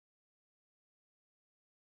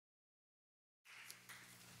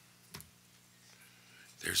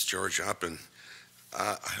There's George Oppen.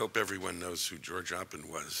 I hope everyone knows who George Oppen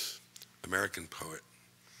was. American poet,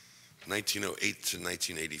 1908 to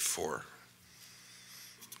 1984.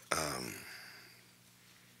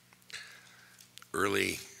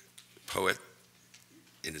 Early poet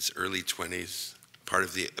in his early 20s, part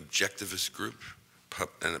of the Objectivist group,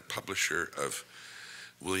 and a publisher of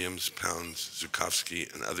Williams, Pounds, Zukowski,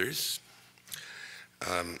 and others.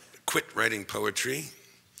 Quit writing poetry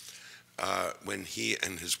when he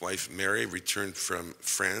and his wife Mary returned from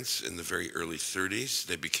France in the very early 30s.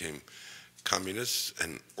 They became communists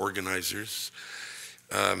and organizers,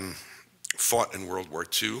 fought in World War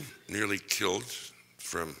II, nearly killed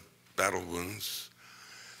from battle wounds.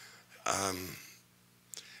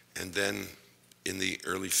 And then in the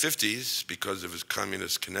early 50s, because of his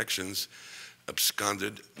communist connections,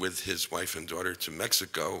 absconded with his wife and daughter to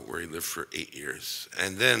Mexico, where he lived for 8 years.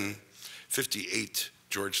 And then, 58,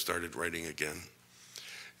 George started writing again.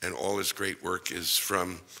 And all his great work is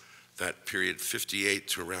from that period, 58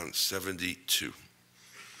 to around 72.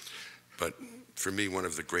 But for me, one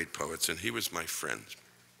of the great poets, and he was my friend.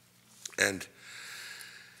 And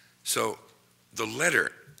so the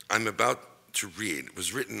letter I'm about to read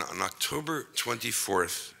was written on October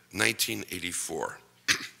 24th, 1984,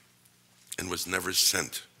 and was never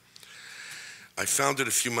sent. I found it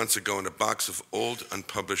a few months ago in a box of old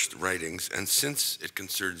unpublished writings, and since it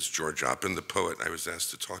concerns George Oppen, the poet I was asked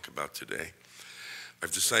to talk about today,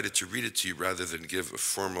 I've decided to read it to you rather than give a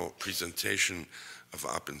formal presentation of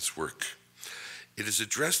Oppen's work. It is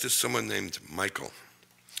addressed to someone named Michael,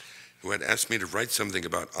 who had asked me to write something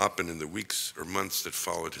about Oppen in the weeks or months that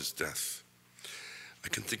followed his death. I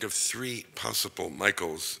can think of 3 possible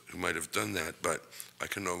Michaels who might have done that, but I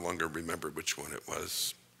can no longer remember which one it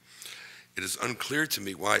was. It is unclear to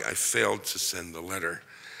me why I failed to send the letter,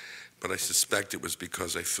 but I suspect it was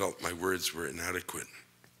because I felt my words were inadequate.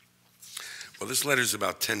 Well, this letter is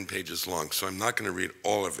about 10 pages long, so I'm not going to read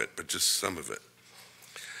all of it, but just some of it.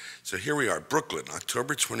 So here we are, Brooklyn,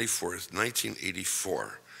 October 24th,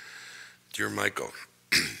 1984. Dear Michael,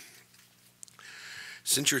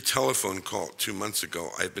 since your telephone call 2 months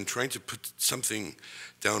ago, I've been trying to put something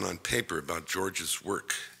down on paper about George's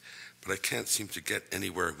work, but I can't seem to get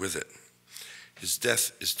anywhere with it. His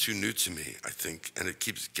death is too new to me, I think, and it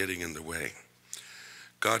keeps getting in the way.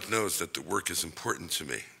 God knows that the work is important to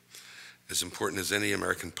me, as important as any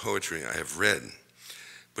American poetry I have read,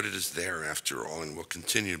 but it is there after all and will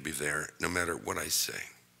continue to be there no matter what I say.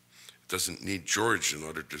 It doesn't need George in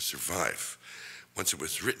order to survive. Once it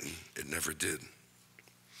was written, it never did.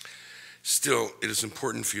 Still, it is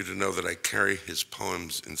important for you to know that I carry his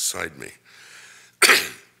poems inside me.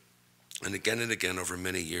 And again over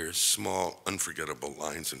many years, small, unforgettable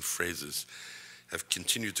lines and phrases have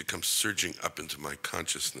continued to come surging up into my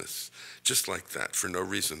consciousness, just like that, for no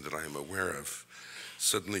reason that I am aware of,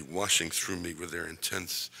 suddenly washing through me with their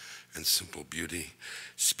intense and simple beauty,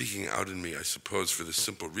 speaking out in me, I suppose, for the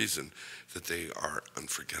simple reason that they are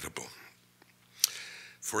unforgettable.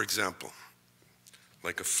 For example,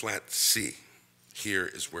 like a flat sea, here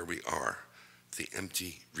is where we are, the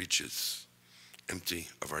empty reaches, empty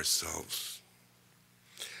of ourselves.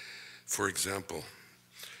 For example,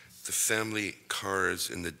 the family cars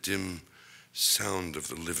in the dim sound of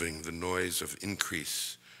the living, the noise of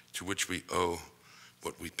increase to which we owe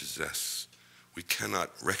what we possess. We cannot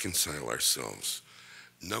reconcile ourselves.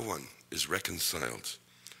 No one is reconciled,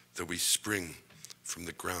 though we spring from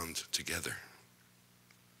the ground together.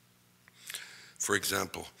 For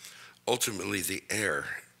example, ultimately the air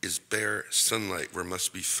is bare sunlight where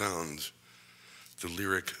must be found the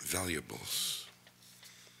lyric valuables.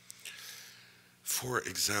 For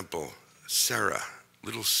example, Sarah,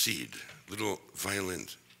 little seed, little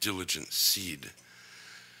violent, diligent seed.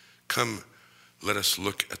 Come, let us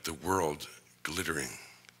look at the world glittering.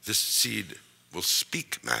 This seed will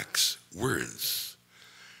speak, Max, words.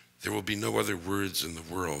 There will be no other words in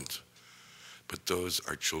the world, but those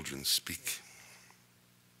our children speak.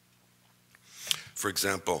 For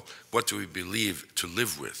example, what do we believe to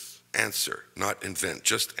live with? Answer, not invent,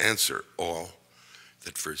 just answer all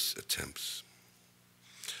that verse attempts.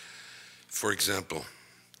 For example,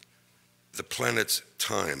 the planet's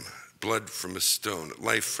time, blood from a stone,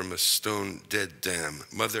 life from a stone dead dam,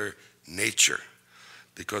 Mother Nature,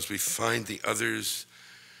 because we find the others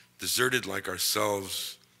deserted like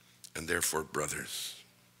ourselves and therefore brothers.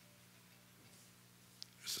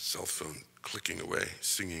 There's a cell phone clicking away,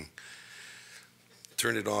 singing.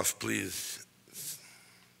 Turn it off, please.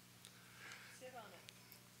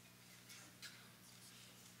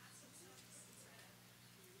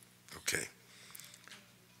 Okay.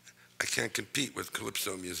 I can't compete with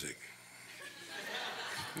calypso music.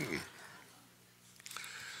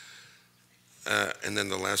 And then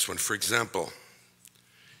the last one, for example,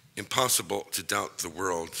 impossible to doubt the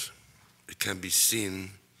world. It can be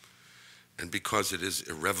seen, and because it is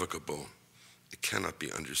irrevocable, it cannot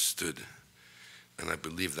be understood. And I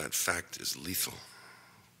believe that fact is lethal.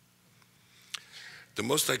 The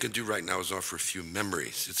most I can do right now is offer a few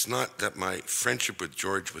memories. It's not that my friendship with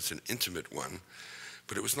George was an intimate one,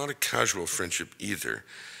 but it was not a casual friendship either.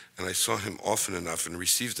 And I saw him often enough and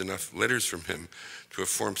received enough letters from him to have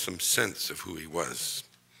formed some sense of who he was.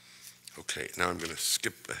 Okay, now I'm going to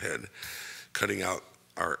skip ahead, cutting out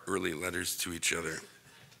our early letters to each other.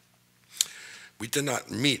 We did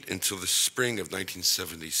not meet until the spring of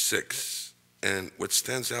 1976, and what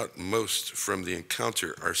stands out most from the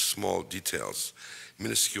encounter are small details,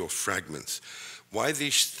 minuscule fragments. Why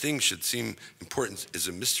these things should seem important is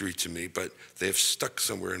a mystery to me, but they have stuck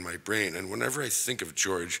somewhere in my brain, and whenever I think of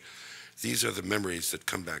George, these are the memories that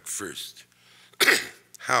come back first.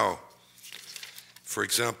 How? For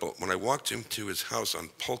example, when I walked into his house on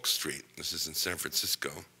Polk Street, this is in San Francisco,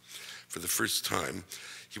 for the first time,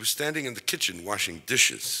 he was standing in the kitchen washing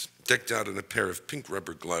dishes, decked out in a pair of pink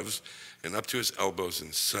rubber gloves and up to his elbows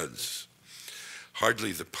in suds.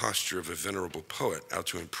 Hardly the posture of a venerable poet out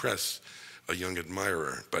to impress a young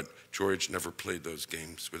admirer, but George never played those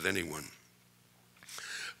games with anyone.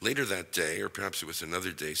 Later that day, or perhaps it was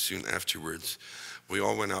another day soon afterwards, we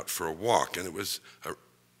all went out for a walk, and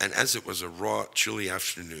as it was a raw, chilly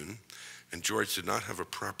afternoon, and George did not have a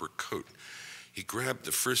proper coat, he grabbed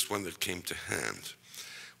the first one that came to hand,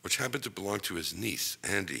 which happened to belong to his niece,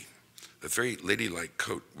 Andy, a very ladylike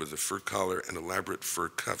coat with a fur collar and elaborate fur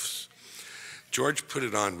cuffs. George put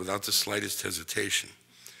it on without the slightest hesitation.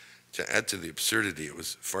 To add to the absurdity, it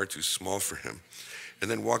was far too small for him, and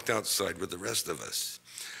then walked outside with the rest of us.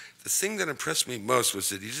 The thing that impressed me most was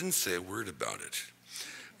that he didn't say a word about it.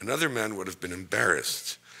 Another man would have been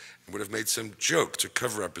embarrassed and would have made some joke to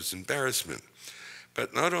cover up his embarrassment.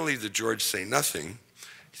 But not only did George say nothing,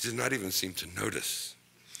 he did not even seem to notice.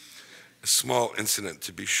 A small incident,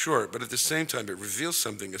 to be sure, but at the same time, it reveals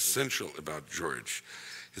something essential about George.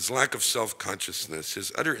 His lack of self-consciousness,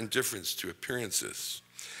 his utter indifference to appearances.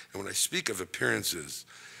 And when I speak of appearances,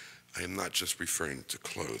 I am not just referring to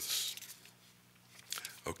clothes.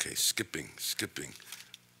 Okay, skipping.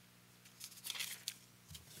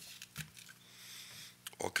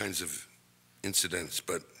 All kinds of incidents,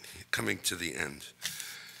 but coming to the end.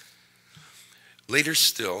 Later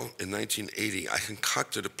still, in 1980, I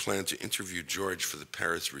concocted a plan to interview George for the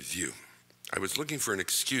Paris Review. I was looking for an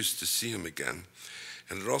excuse to see him again,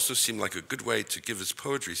 and it also seemed like a good way to give his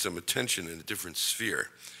poetry some attention in a different sphere,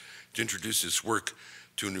 to introduce his work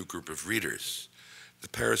to a new group of readers. The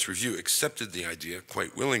Paris Review accepted the idea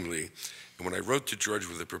quite willingly, and when I wrote to George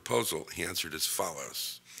with a proposal, he answered as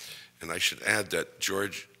follows. And I should add that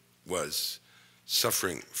George was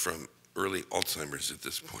suffering from early Alzheimer's at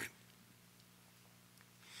this point.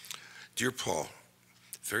 Dear Paul,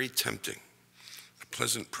 very tempting, a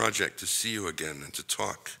pleasant project to see you again and to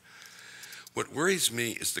talk. What worries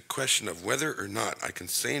me is the question of whether or not I can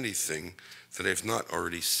say anything that I have not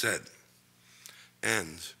already said,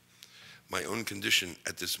 and my own condition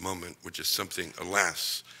at this moment, which is something,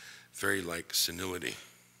 alas, very like senility.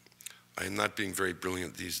 I am not being very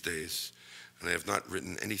brilliant these days, and I have not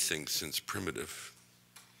written anything since Primitive.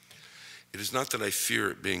 It is not that I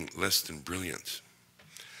fear being less than brilliant.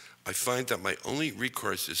 I find that my only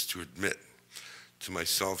recourse is to admit to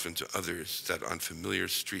myself and to others that on familiar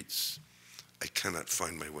streets, I cannot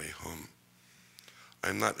find my way home. I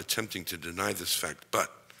am not attempting to deny this fact,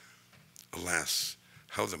 but, alas,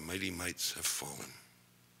 how the mighty mites have fallen.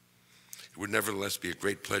 It would nevertheless be a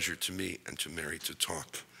great pleasure to me and to Mary to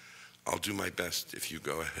talk. I'll do my best if you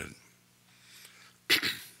go ahead.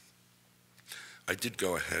 I did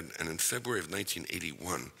go ahead, and in February of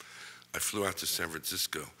 1981, I flew out to San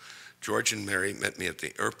Francisco. George and Mary met me at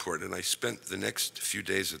the airport, and I spent the next few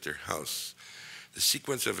days at their house. The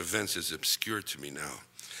sequence of events is obscure to me now.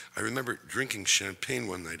 I remember drinking champagne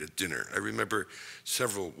one night at dinner. I remember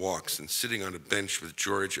several walks and sitting on a bench with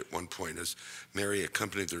George at one point as Mary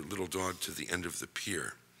accompanied their little dog to the end of the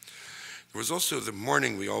pier. There was also the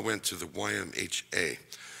morning we all went to the YMHA.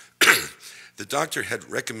 The doctor had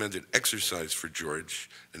recommended exercise for George,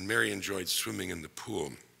 and Mary enjoyed swimming in the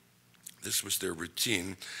pool. This was their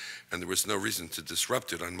routine, and there was no reason to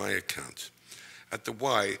disrupt it on my account. At the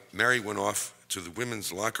Y, Mary went off to the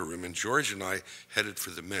women's locker room, and George and I headed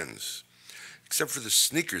for the men's. Except for the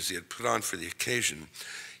sneakers he had put on for the occasion,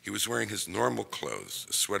 he was wearing his normal clothes,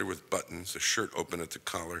 a sweater with buttons, a shirt open at the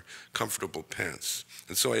collar, comfortable pants.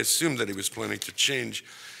 And so I assumed that he was planning to change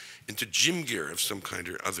into gym gear of some kind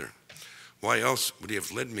or other. Why else would he have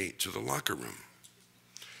led me to the locker room?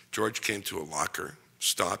 George came to a locker,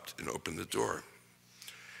 stopped, and opened the door.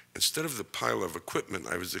 Instead of the pile of equipment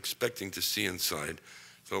I was expecting to see inside,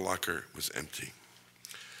 the locker was empty.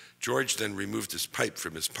 George then removed his pipe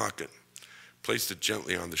from his pocket, placed it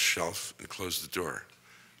gently on the shelf, and closed the door.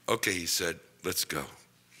 "Okay," he said, "let's go."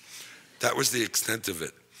 That was the extent of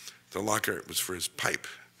it. The locker was for his pipe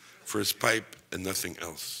and nothing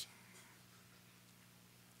else.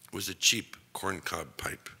 It was a cheap corncob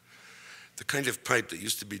pipe, the kind of pipe that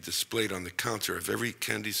used to be displayed on the counter of every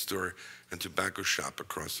candy store and tobacco shop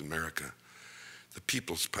across America. The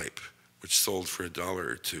people's pipe, which sold for $1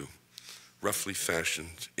 or $2, roughly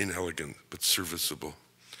fashioned, inelegant, but serviceable.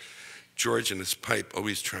 George and his pipe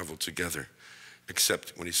always traveled together,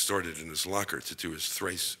 except when he stored it in his locker to do his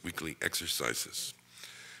thrice weekly exercises,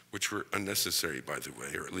 which were unnecessary, by the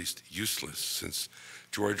way, or at least useless, since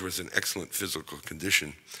George was in excellent physical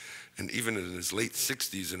condition, and even in his late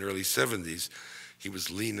 60s and early 70s, he was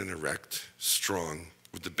lean and erect, strong,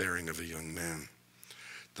 with the bearing of a young man.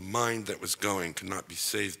 The mind that was going could not be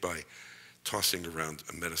saved by tossing around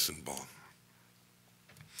a medicine ball.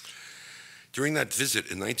 During that visit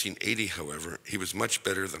in 1980, however, he was much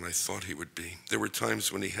better than I thought he would be. There were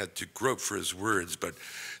times when he had to grope for his words, but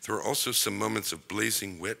there were also some moments of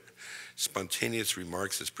blazing wit, spontaneous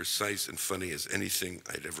remarks as precise and funny as anything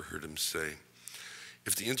I'd ever heard him say.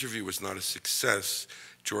 If the interview was not a success,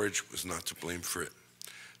 George was not to blame for it.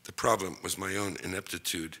 The problem was my own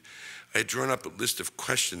ineptitude. I had drawn up a list of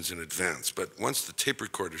questions in advance, but once the tape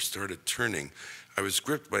recorder started turning, I was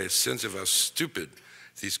gripped by a sense of how stupid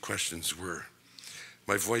these questions were.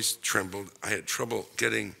 My voice trembled. I had trouble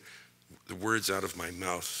getting the words out of my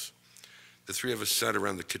mouth. The three of us sat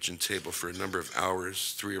around the kitchen table for a number of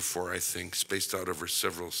hours, 3 or 4, I think, spaced out over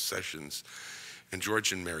several sessions, and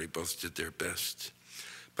George and Mary both did their best.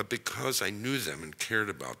 But because I knew them and cared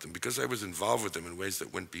about them, because I was involved with them in ways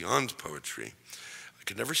that went beyond poetry, I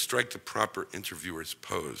could never strike the proper interviewer's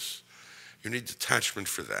pose. You need detachment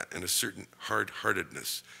for that and a certain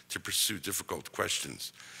hard-heartedness to pursue difficult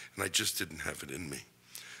questions, and I just didn't have it in me.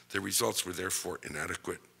 The results were therefore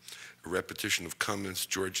inadequate. A repetition of comments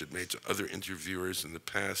George had made to other interviewers in the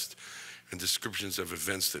past and descriptions of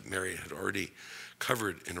events that Mary had already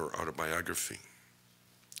covered in her autobiography.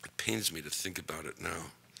 It pains me to think about it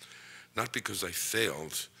now, not because I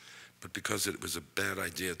failed, but because it was a bad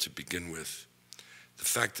idea to begin with. The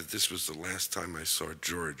fact that this was the last time I saw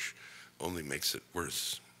George only makes it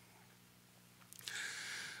worse.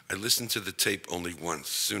 I listened to the tape only once,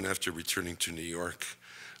 soon after returning to New York.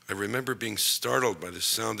 I remember being startled by the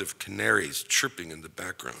sound of canaries chirping in the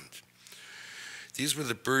background. These were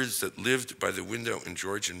the birds that lived by the window in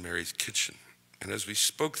George and Mary's kitchen, and as we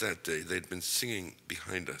spoke that day, they'd been singing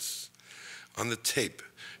behind us. On the tape,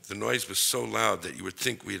 the noise was so loud that you would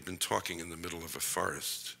think we had been talking in the middle of a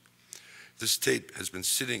forest. This tape has been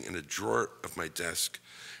sitting in a drawer of my desk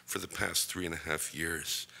for the past 3.5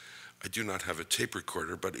 years. I do not have a tape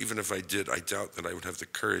recorder, but even if I did, I doubt that I would have the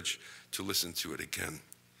courage to listen to it again.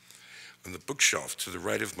 On the bookshelf to the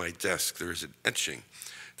right of my desk, there is an etching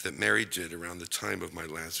that Mary did around the time of my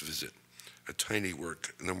last visit, a tiny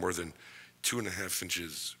work, no more than 2.5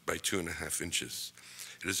 inches by 2.5 inches.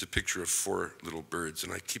 It is a picture of 4 little birds,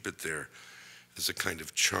 and I keep it there as a kind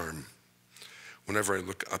of charm. Whenever I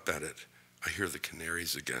look up at it, I hear the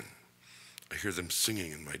canaries again. I hear them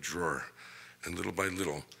singing in my drawer, and little by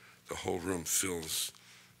little, the whole room fills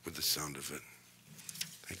with the sound of it.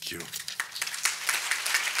 Thank you.